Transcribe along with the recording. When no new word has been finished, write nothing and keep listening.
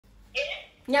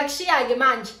Ngiyakushiya-ke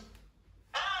manje.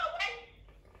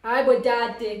 Hayi bo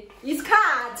dade,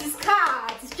 isikhathi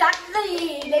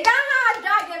sijaqile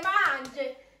kahanja-ke manje.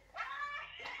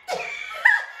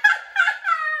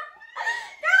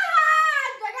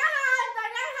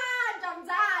 Kahanja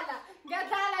mzala.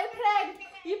 Ngiyadlala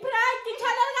i-prank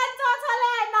i-channel kaNtsotho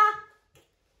lena.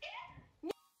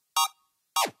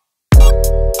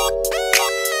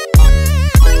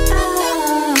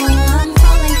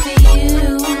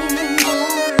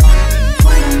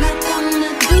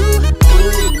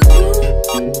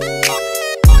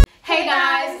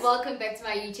 Welcome back to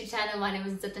my YouTube channel. My name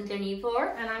is Ntsoto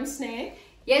And I'm Sneh.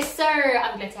 Yes, sir.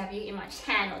 I'm glad to have you in my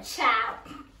channel. Ciao.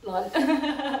 Lol.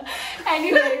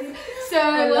 Anyways,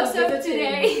 so what's up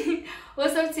today?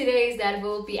 What's up today is that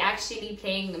we'll be actually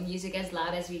playing the music as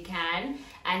loud as we can,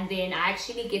 and then I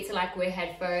actually get to like wear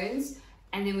headphones,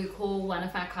 and then we call one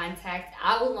of my contacts.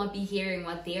 I will not be hearing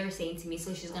what they are saying to me,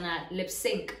 so she's gonna lip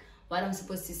sync what I'm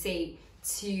supposed to say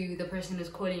to the person who's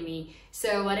calling me.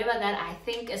 So whatever that I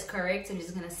think is correct, I'm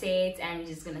just gonna say it and we're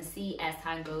just gonna see as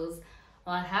time goes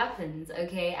what happens.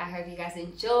 Okay, I hope you guys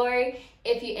enjoy.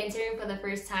 If you're entering for the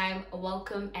first time,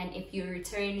 welcome, and if you're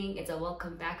returning, it's a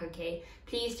welcome back. Okay,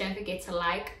 please don't forget to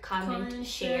like, comment,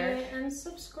 share and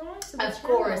subscribe to the channel. Of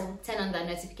course, turn on that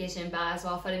notification bell as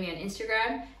well. Follow me on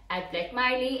Instagram at Black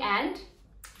Miley and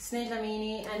Sneh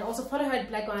Dlamini, and also follow her at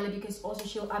Black Miley because also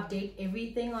she'll update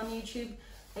everything on YouTube.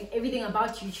 Like everything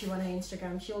about YouTube on her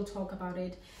Instagram, she'll talk about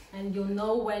it, and you'll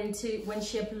know when she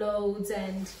uploads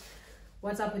and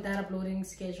what's up with that uploading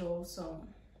schedule. So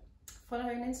follow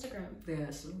her on Instagram.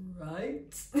 That's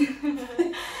right.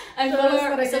 And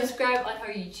follow, subscribe on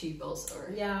her YouTube also.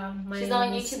 Yeah, she's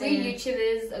on YouTube. We're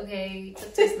YouTubers. Okay,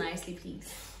 talk to us nicely,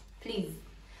 please.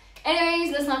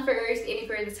 Anyways, let's not waste any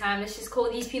further time. Let's just call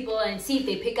these people and see if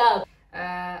they pick up.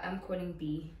 I'm calling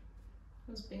B.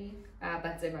 Who's B?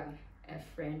 Batzeba. A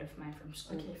friend of mine from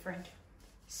school. Okay, friend.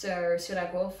 So should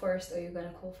I go first or you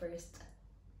gonna call first?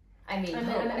 I mean,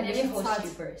 let me host you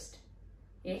first.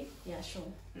 Yeah? Yeah,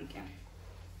 sure. Okay.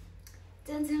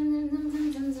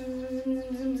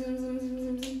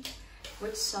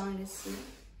 Which song is it?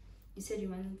 You said you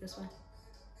wanted this one.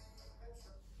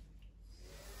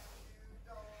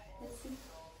 Let's see.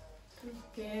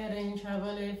 Get in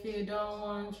trouble if you don't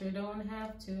want, you don't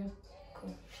have to.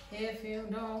 Cool. If you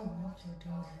don't want, you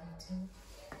don't have to.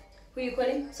 Who are you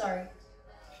calling? Sorry.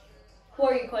 Who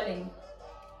are you calling?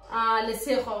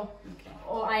 Lesego. Okay.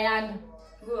 Or Ayan.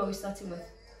 Who are we starting with?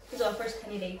 Who's our first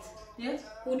candidate? Yes.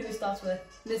 Who do we start with?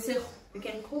 Lesego. We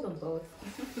can call them both.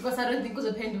 Because I don't think it's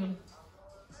a pendulum.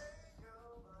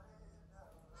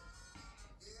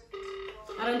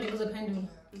 I don't think it's a pendulum.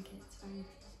 Okay, it's fine.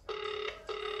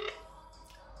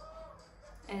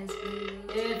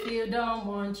 If you don't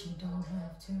want, you don't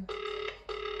have to.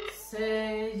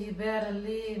 Say you better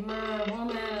leave my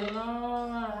woman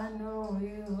alone. I know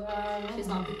you are. She's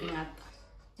not picking up.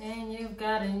 And you've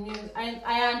got a new.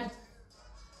 Ayan.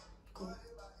 Cool.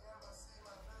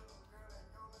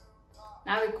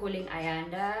 Now we're calling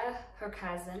Ayanda, her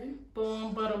cousin.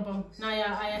 Boom, boom, boom.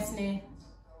 Naya, Ayasne.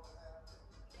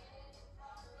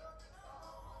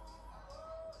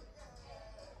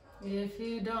 If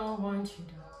you don't want, you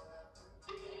don't.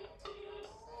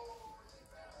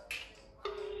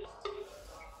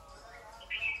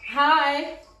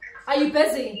 Hi, are you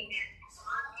busy?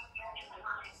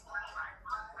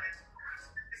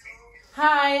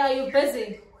 Hi, are you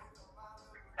busy?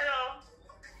 Hello.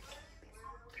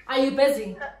 Are you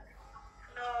busy?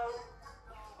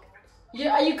 No.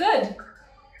 Are you good?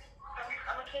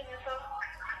 I'm okay, yourself?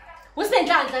 What's the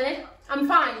plan? I'm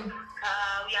fine.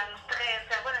 We are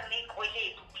stressed. I want to make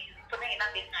oily cookies. So I'm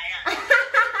not being nice.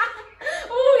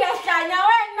 Ooh, yes, Shania,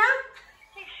 when na?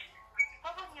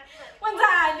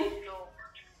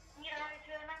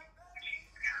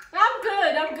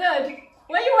 I'm good.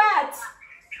 Where you at?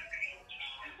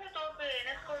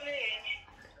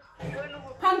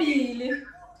 Phambili.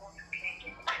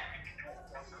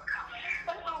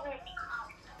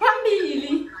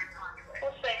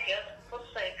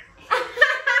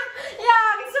 Yeah,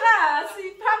 ngizwasi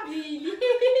phambili.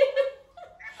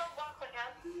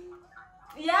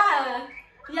 Yeah.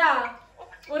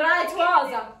 Alright,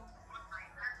 waza.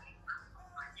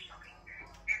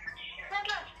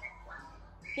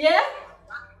 Yeah?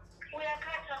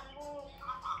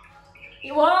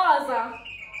 Waza.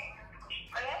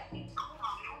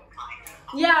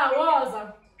 Yeah,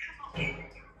 waza.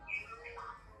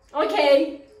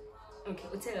 Okay. Okay,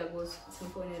 utela kuzo.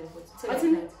 Simfonele futhi.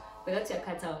 Wathini? Bekathi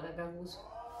yakhatha akakuzo.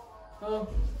 Oh.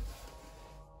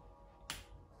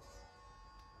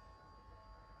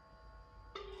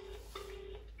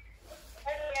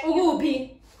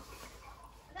 Ukuphi?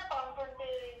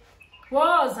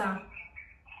 Woza.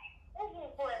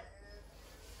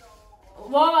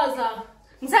 Woza.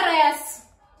 Nsares.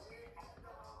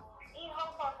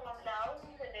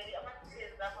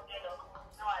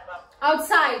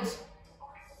 Outside.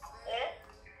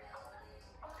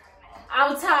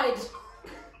 Outside.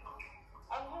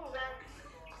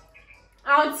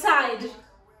 Outside.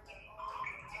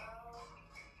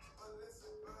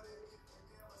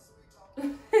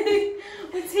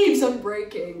 It keeps on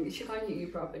breaking. She can't hear you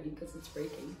properly because it's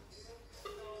breaking.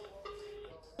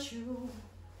 You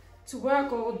to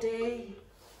work all day.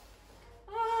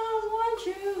 I want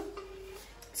you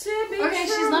to be Okay,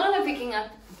 true. she's not only picking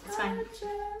up. It's fine. I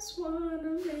just wanna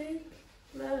make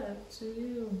love to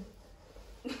you.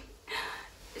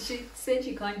 She said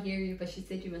she can't hear you, but she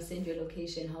said you must send your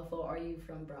location. How far are you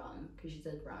from Brown? Because she's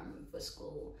at Brown for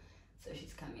school, so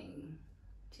she's coming.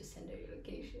 Just send her your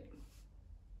location.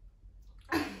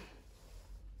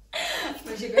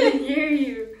 But she can't hear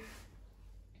you.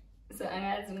 So I'm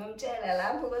asking them, Yeah,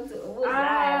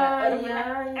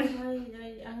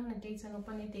 I'm gonna date and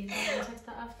open it. Text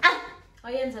her after. Oh,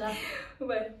 yeah,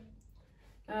 But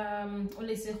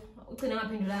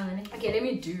okay, let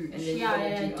me do. And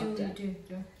then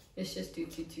do. Let's just do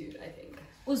 2-2, I think.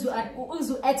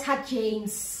 Uzu at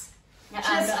James. I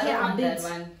don't want that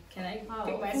one. Can I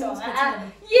pick my song?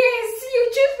 Yes, you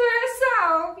choose for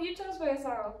yourself. You chose for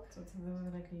yourself. So those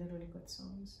are like literally good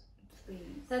songs.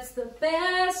 Please. That's the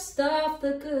best of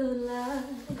the good life.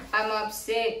 I'm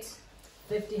upset.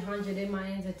 50, 100 in my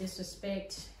hands are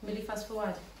disrespect. Really fast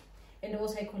forward. And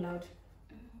also echo loud.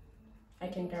 I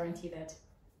can guarantee that.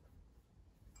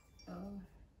 Oh.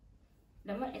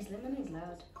 Lemon is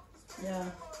loud. Yeah.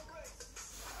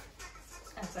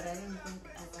 But I don't think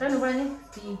I Kind of running?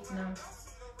 B, no.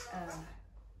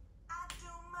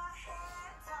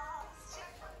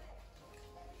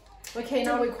 Okay,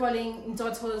 now we're calling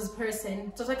Ntoto's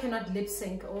person. Toto cannot lip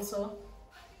sync also.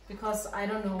 Because I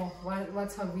don't know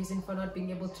what's her reason for not being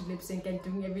able to lip sync and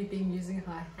doing everything using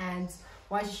her hands.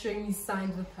 Why is she showing me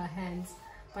signs with her hands?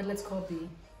 But let's call B.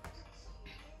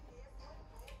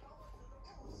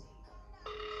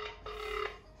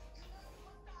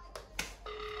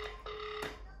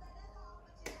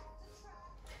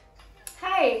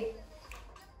 Hi.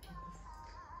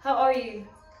 How are you?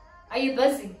 Are you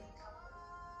busy?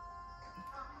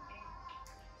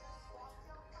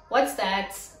 What's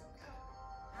that?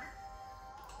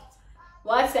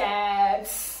 What's that?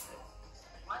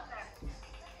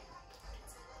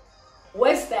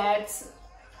 What's that?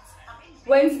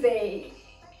 Wednesday.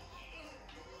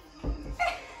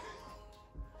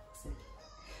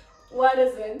 What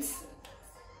is it?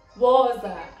 What was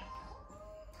that?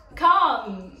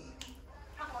 Come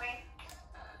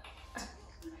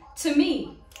to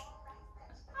me.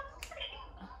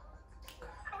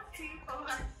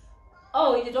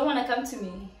 Oh, you don't want to come to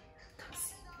me?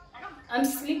 I'm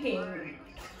sleeping.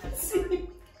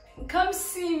 Come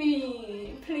see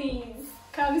me, please.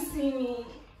 Come see me.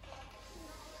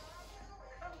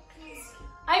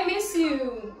 I miss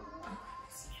you.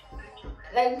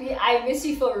 Like, I miss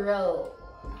you for real.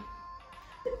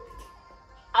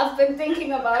 I've been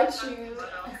thinking about you.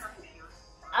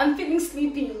 I'm feeling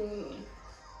sleepy.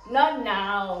 Not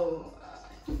now.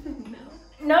 No.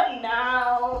 Not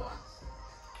now.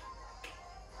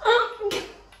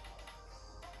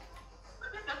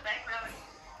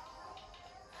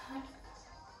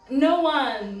 No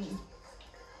one.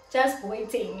 Just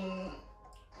waiting.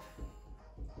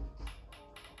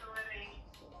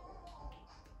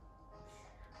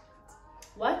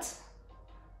 What?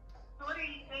 What are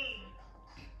you saying?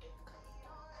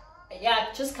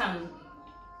 Yeah, just come.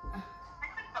 I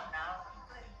can come now.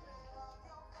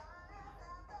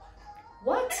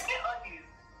 What? Get on you.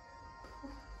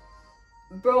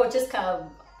 Bro, just come.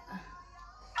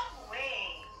 No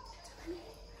way.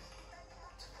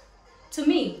 To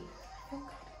me.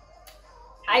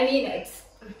 I mean it.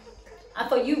 And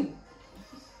for you.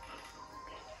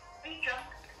 Are you drunk?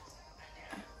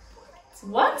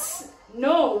 What?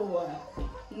 No.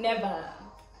 Never.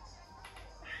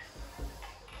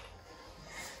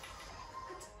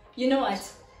 You know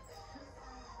what?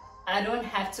 I don't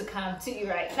have to come to you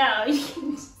right now. I would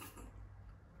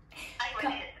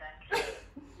hit that.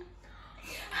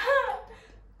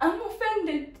 I'm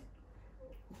offended.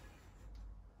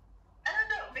 I don't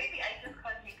know. Maybe I just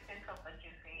can't make sense of what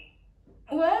you're saying.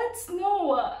 What?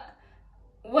 No.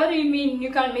 What do you mean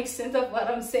you can't make sense of what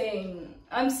I'm saying?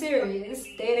 I'm serious.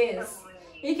 There it is.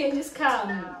 You can just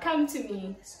come. Come to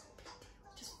me.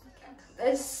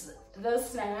 There's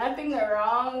nothing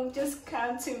wrong. Just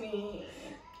come to me.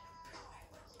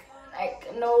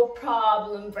 Like, no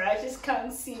problem, bro. Just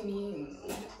come see me.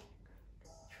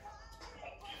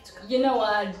 You know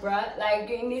what, bruh? Like,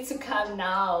 you need to calm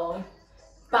down.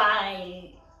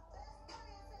 Bye.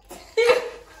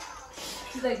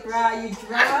 She's like, bruh, you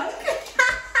drunk?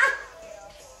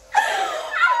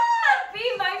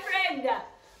 Be my friend.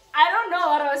 I don't know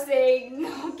what I was saying,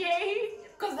 okay?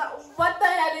 Because what the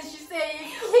hell is she saying?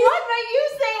 What were you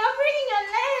saying? I'm reading your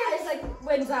I lips. was like,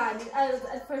 Wenzan.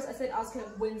 At first I said, ask her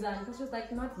Wenzan. Because she was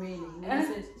like, not really. And then I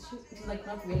said, she's like,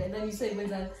 not really. And then you said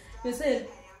Wenzan. You said,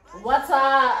 what's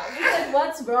up? You said,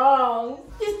 what's wrong?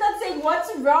 You start saying,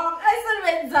 what's wrong? I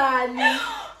said, Wenzan.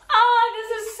 Oh, this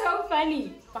is so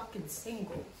funny. Fucking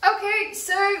single. Okay,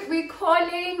 so we're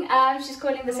calling, she's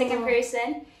calling the second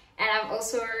person. And I'm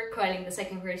also calling the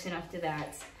second person after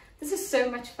that. This is so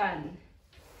much fun.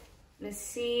 Let's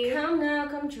see. Come now,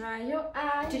 come dry your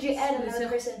eyes. Did you add another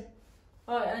person?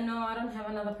 Oh, I know, I don't have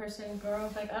another person,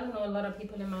 girl. Like, I don't know a lot of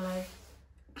people in my life.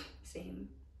 Same.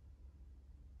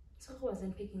 So I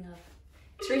wasn't picking up.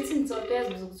 It's written so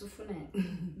there's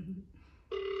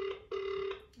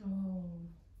Oh.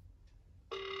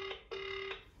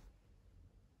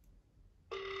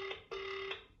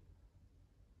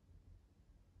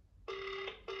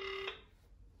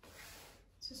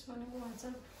 Just wondering what's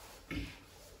up.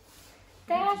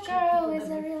 That girl is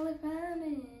a really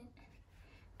funny.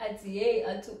 Ati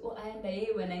atu uanda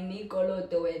wena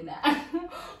ngikolodo wena.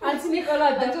 Auntie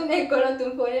Nicola, Atu nekolodo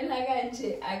mfonela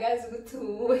kanje akazi ukuthi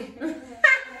uwe.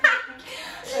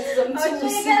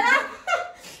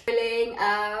 Feeling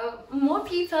more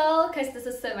people because this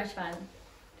is so much fun.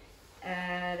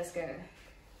 Let's go.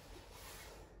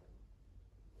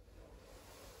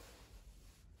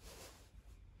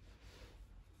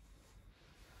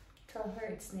 Tell her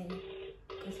it's name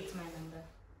because it's my number.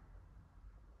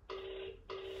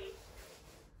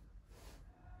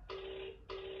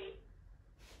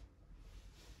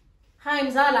 Hi,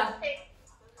 Mzala.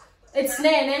 It's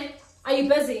Nene. Are you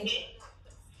busy?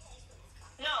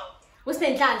 No. What's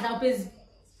the plan? How busy?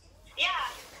 Yeah.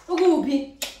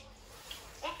 Ugupi.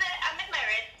 I'm at my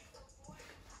rest.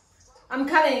 I'm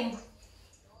coming.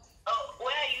 Oh,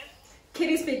 where are you?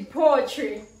 Kitty speak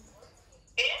poetry.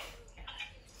 Eh?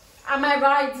 Am I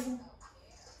right? Zala,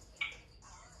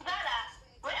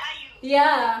 where are you?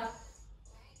 Yeah.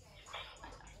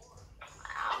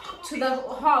 To the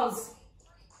house.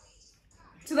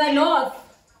 To the north.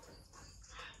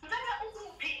 Zala,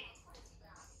 ukuphi?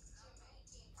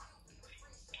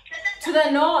 To the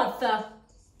north. Oh,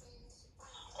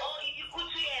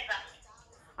 utuyeza.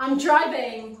 I'm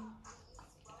driving.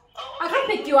 Oh, I can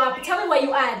pick you up. Tell me where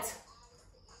you at.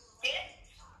 yeah?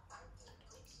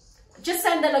 Just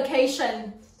send the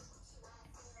location.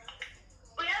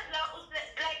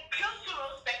 Like close to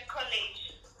Rosebank College.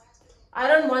 I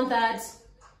don't want that.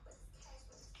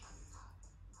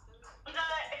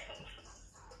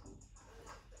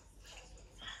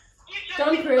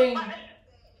 Don't bring.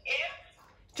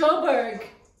 Joburg.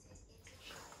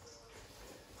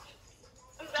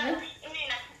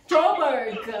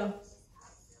 Joburg.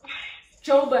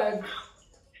 Joburg.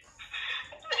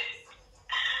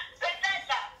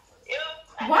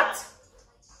 What?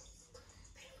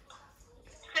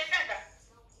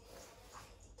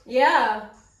 Yeah.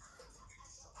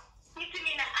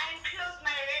 I'm close,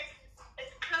 my rest.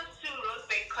 It's close to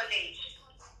Rosebank College.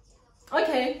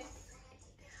 Okay.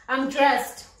 I'm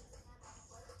dressed.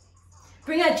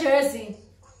 Bring a jersey.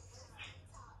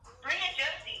 Bring a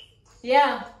jersey.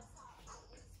 Yeah.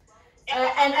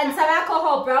 And some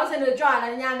alcohol, browse in the jar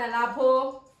and yana lapo.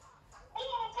 Oh,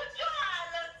 put your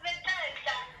hand.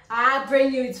 I'll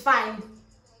bring you, it's fine.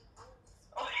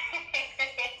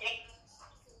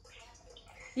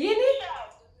 You need?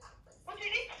 What is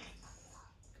it?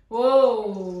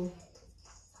 Whoa.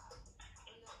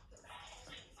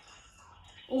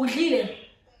 Udlile.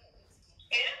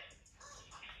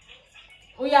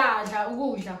 Uyadla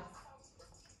ukudla.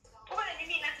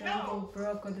 Don't go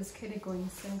broke or this kid is going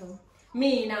single.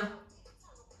 Mina.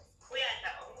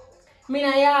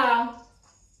 Mina ya.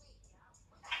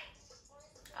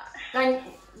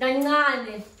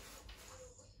 Kancane.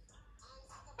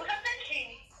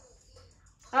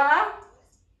 Huh?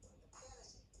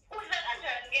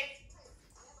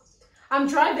 I'm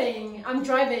driving. I'm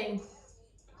driving.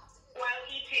 While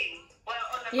eating. While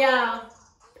on the Yeah.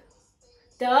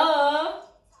 Duh.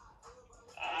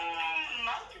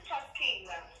 multitasking.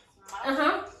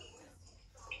 Uh-huh.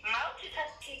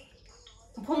 Multitasking.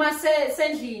 Mpuma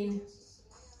sendlini.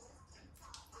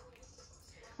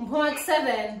 Mpuma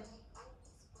ku7.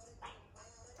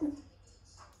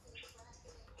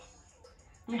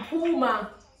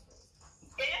 Mpuma.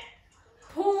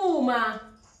 Phuma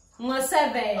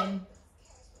ngo7.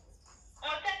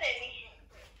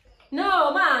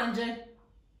 No, manje.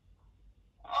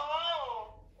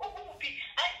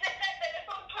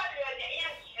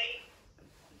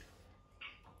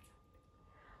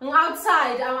 I'm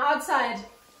outside. I'm outside.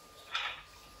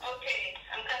 Okay,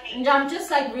 I'm coming. I'm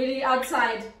just like really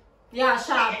outside. Yeah,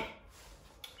 sharp.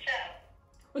 Sharp.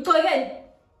 We go again.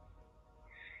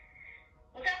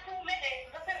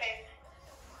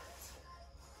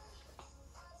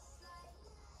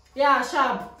 Yeah,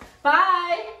 sharp.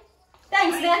 Bye.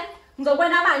 Thanks, then.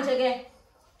 Ngizobona manje ke.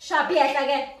 Sharp yehla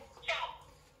ke.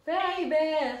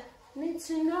 Baby, need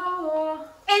to know.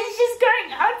 And she's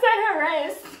going outside her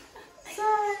race.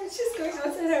 Sorry. She's going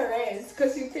outside her race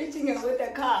because you're pitching her with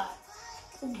the car.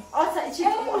 Outside,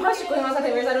 how's she going outside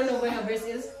the race? I don't know where her race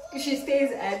is. She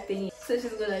stays at the, so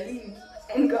she's gonna leave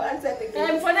and go outside the gate.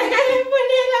 I'm for the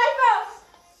life up.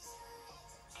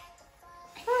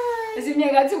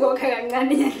 Zimyaka to go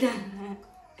kancane.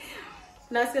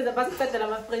 Nasiza basiqedela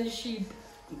ama friendship.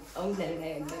 Awungidlali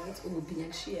naye ngithi ukuphi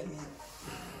ngiyakushiya mina.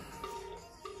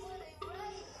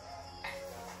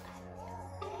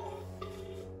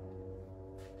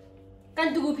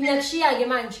 Kanti kuphi ngiyakushiya ke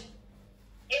manje?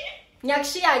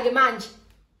 Ngiyakushiya ke manje.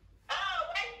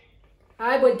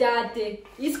 Hayi bodade,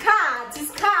 isikhathi,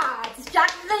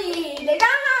 sijaqile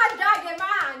kanganja ke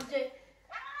manje.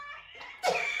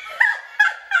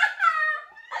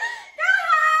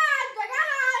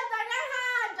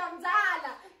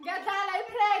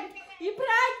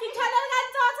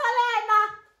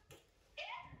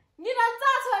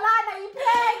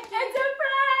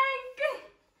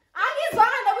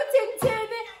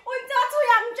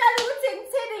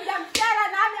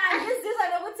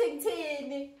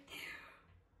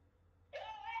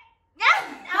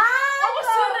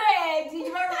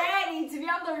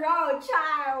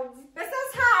 Child, this is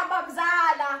how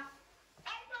Babzala.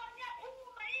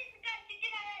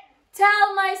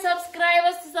 Tell my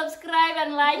subscribers to subscribe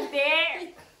and like there.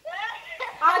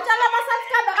 I'll tell my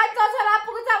subscribers I thought I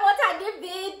put a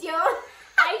video.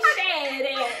 I shared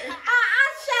it. I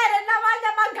shared it. Now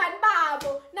I'm a gun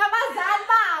babu. Now I'm a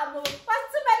babu.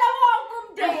 What's the matter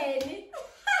with Daddy?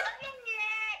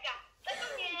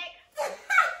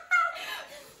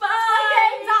 Bye.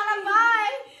 Bye.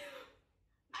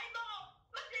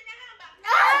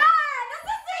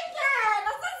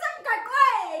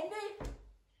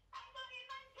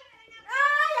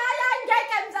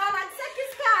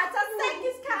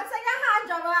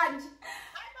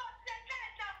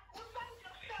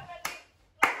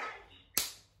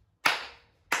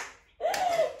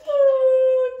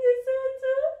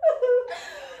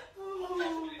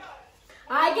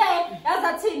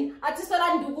 Athi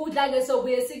sola ndukudla ke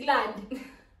sobuye sikulande.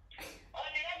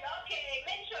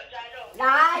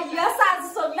 Hayi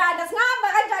yasazi sokulanda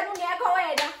singahamba kanjani ungekho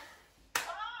wena?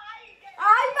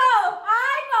 I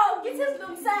know ngithi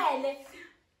silungisele.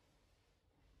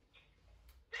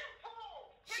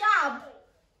 Sharp.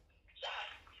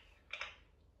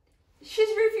 She's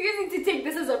refusing to take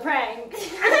this as a prank. She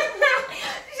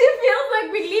feels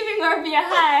like we're leaving her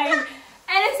behind.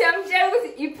 And it's I'm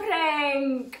just with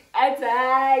prank.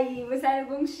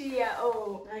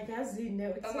 Oh. I guess you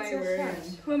know. Oh my word.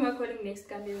 Who am I calling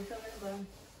next? Let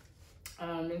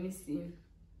me see.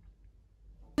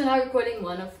 So now I'm calling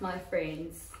one of my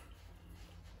friends.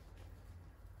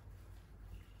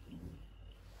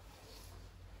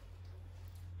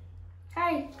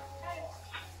 Hi.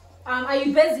 Are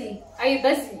you busy? Are you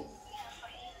busy?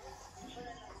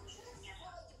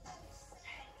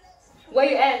 Where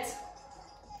you at?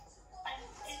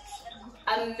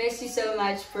 I miss you so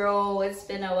much, bro. It's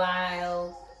been a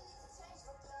while.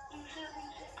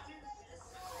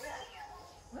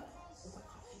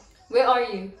 Where are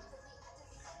you?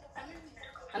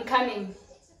 I'm coming.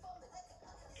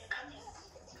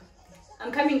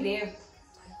 I'm coming there.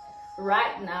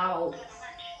 Right now.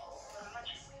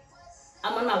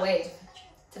 I'm on my way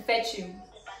to fetch you.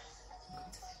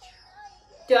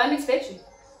 Do I want me to fetch you?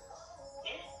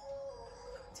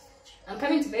 I'm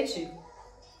coming to fetch you.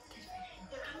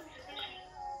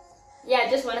 Yeah, I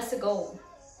just want us to go.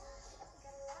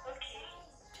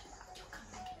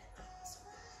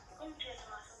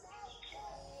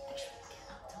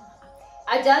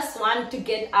 I just want to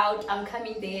get out. I'm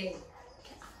coming there.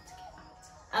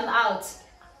 I'm out.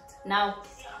 Now.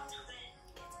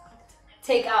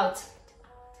 Take out.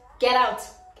 Get out.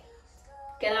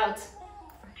 Get out.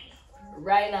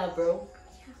 Right now, bro.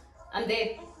 I'm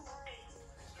there.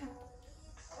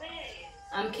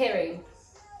 I'm carrying.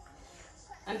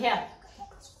 I'm here.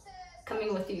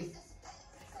 Coming with you.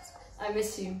 I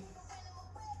miss you.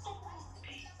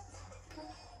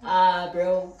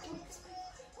 Bro.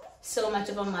 So much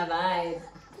of my vibe.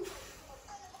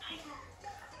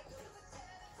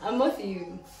 I'm with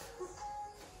you.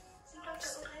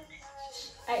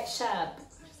 Hey, sharp.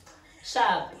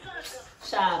 Sharp.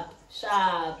 Sharp.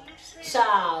 Sharp.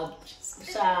 Sharp.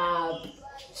 Sharp.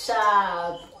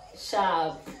 Sharp.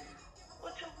 Sharp.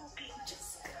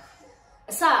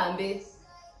 Sambi.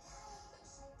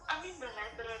 I'm in the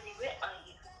library. Where are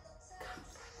you?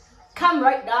 Come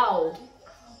right now.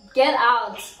 Get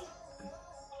out.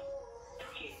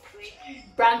 Okay, wait.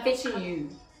 Bro, I'm fetching you.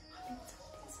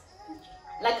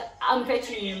 Like, I'm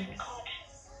fetching you.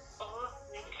 Oh,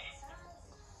 wait.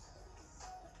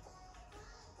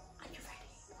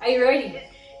 Are you ready?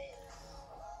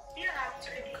 Yeah, I'm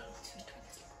ready.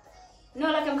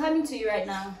 No, like I'm coming to you right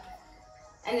now.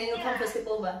 And then you'll come for sleep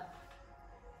over.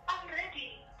 I'm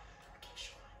ready.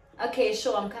 Okay,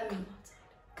 sure, I'm coming.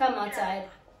 Come outside.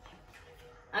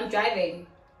 I'm driving.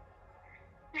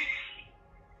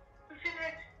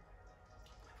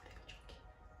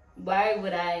 Why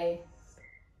would I?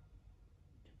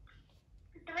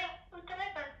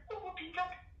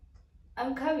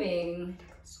 I'm coming.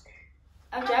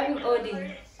 I'm driving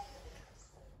Odin.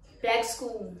 Black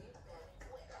school.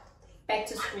 Back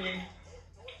to school.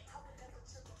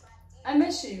 I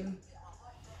miss you.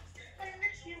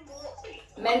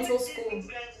 Mental school.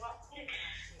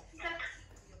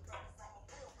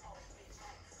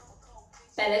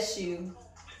 Bless you.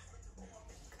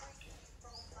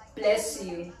 Bless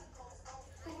you.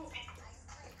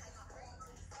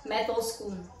 Metal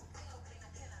school.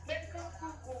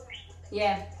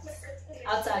 Yeah.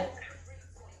 Outside.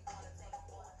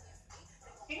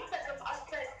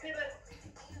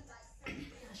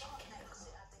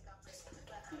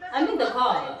 I'm in the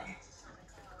car.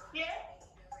 Yeah?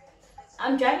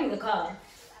 I'm driving the car.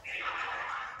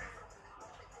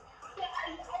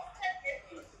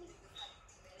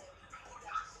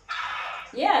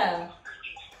 Yeah.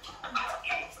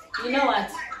 You know what?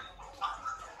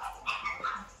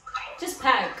 Just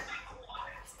pack.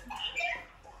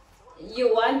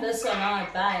 You want this or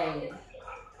not? Buy it.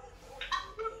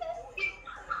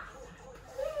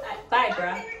 Bye,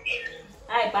 bruh.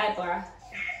 Alright, bye, bruh.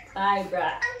 Bye,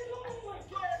 bruh.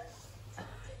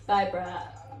 Bye, bruh.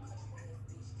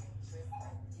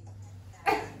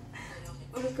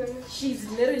 She's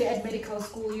literally at medical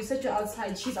school. You said you're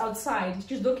outside. She's outside.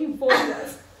 She's looking for you.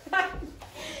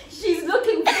 She's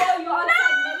looking for you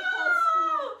outside medical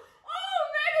school. Oh,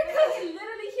 medical! You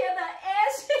literally hear the air.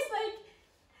 She's like,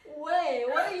 wait,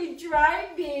 what are you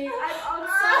driving? I'm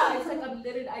outside. It's like I'm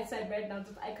literally outside right now.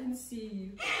 Just I can see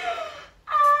you.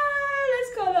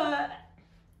 Let's call her.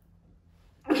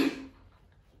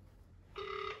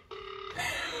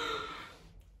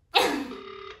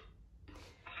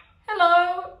 Hello.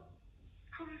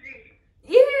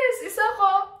 Yes, it's ako.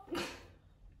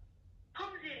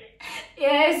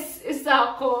 Yes, it's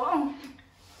ako.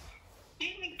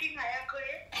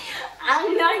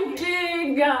 Ang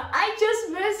naging. I just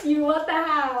miss you. What the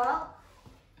hell?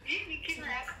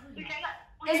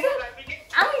 Is that?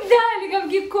 Ang dali kang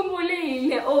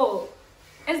gikumuli. Oh,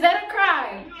 is that a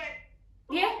crime?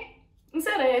 Yeah. Is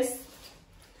that it?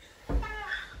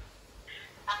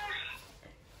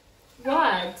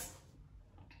 What?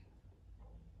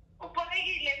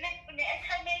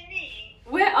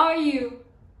 Where are you?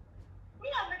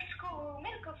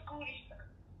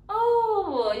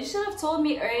 Oh, you should have told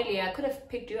me earlier. I could have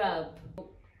picked you up.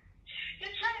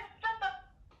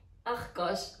 Oh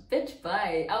gosh, bitch,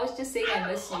 bye. I was just saying I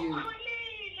miss you.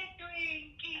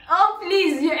 Oh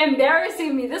please, you're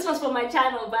embarrassing me. This was for my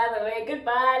channel, by the way.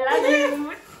 Goodbye, love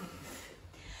you.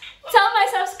 Tell my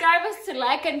subscribers to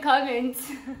like and comment.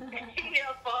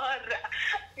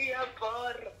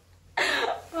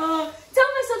 Tell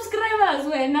my subscribers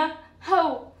when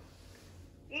how.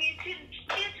 Please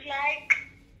like,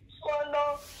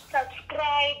 follow,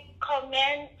 subscribe,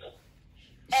 comment,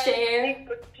 Share. and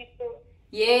good people.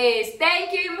 Yes,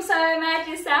 thank you so much.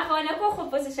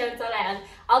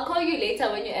 I'll call you later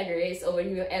when you're at a race or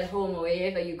when you're at home or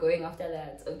wherever you're going after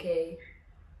that, okay?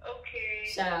 Okay.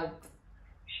 Sharp.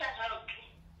 Shut up.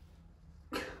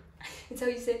 It's how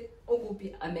you say, oh,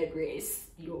 I'm at race.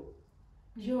 Yo.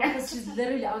 Yo, because she's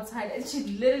literally outside and she's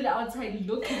literally outside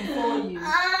looking for you.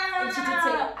 And she did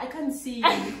say, I can't see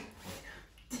you.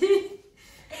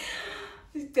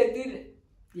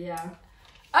 Yeah.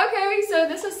 Okay, so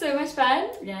this was so much fun.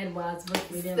 Yeah, it was. So,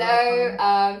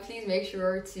 please make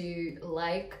sure to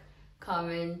like,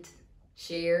 comment,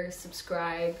 share,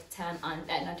 subscribe, turn on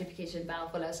that notification bell,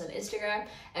 follow us on Instagram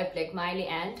at Black Miley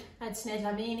and That's Ned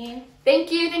Lamini.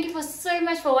 Thank you for so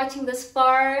much for watching this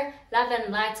far. Love and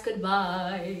lights,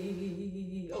 goodbye.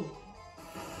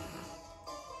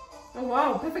 Oh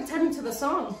wow, perfect timing to the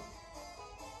song.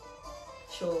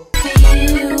 Sure.